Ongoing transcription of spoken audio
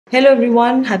Hello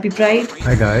everyone, happy Pride.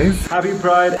 Hi guys. Happy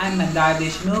Pride. I'm Mandar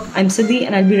Deshmukh. I'm Siddhi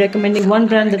and I'll be recommending one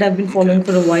brand that I've been following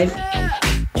for a while.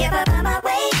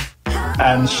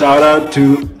 And shout out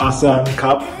to Asan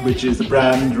Cup, which is a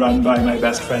brand run by my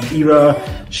best friend Ira.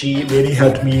 She really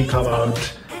helped me come out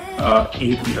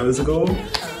 8 years ago.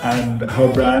 And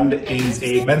her brand is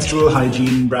a menstrual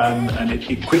hygiene brand and it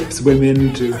equips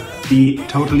women to be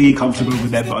totally comfortable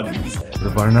with their bodies. The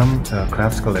Varnam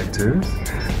Crafts Collectors,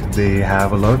 they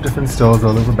have a lot of different stores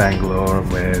all over Bangalore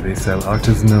where they sell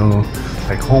artisanal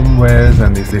like homewares,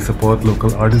 and they support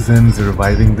local artisans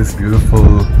reviving this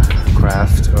beautiful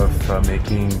craft of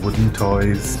making wooden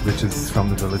toys which is from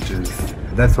the villages.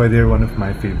 That's why they're one of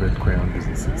my favorite crayon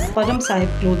businesses. Param Sahib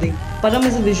Clothing. Param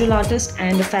is a visual artist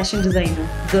and a fashion designer.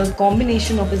 The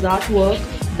combination of his artwork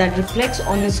that reflects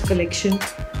on his collection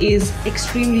is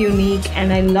extremely unique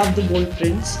and I love the bold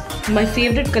prints. My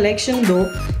favorite collection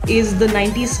though is the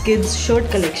 90s kids shirt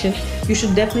collection. You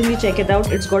should definitely check it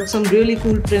out. It's got some really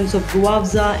cool prints of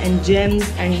guavza and gems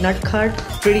and nutcut.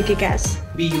 Pretty kick-ass.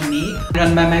 Be Unique,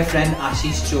 run by my friend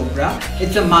Ashish Chopra.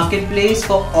 It's a marketplace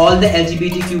for all the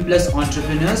LGBTQ plus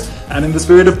entrepreneurs. And in the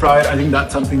spirit of Pride, I think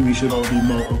that's something we should all be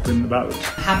more open about.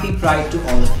 Happy Pride to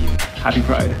all of you. Happy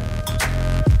Pride.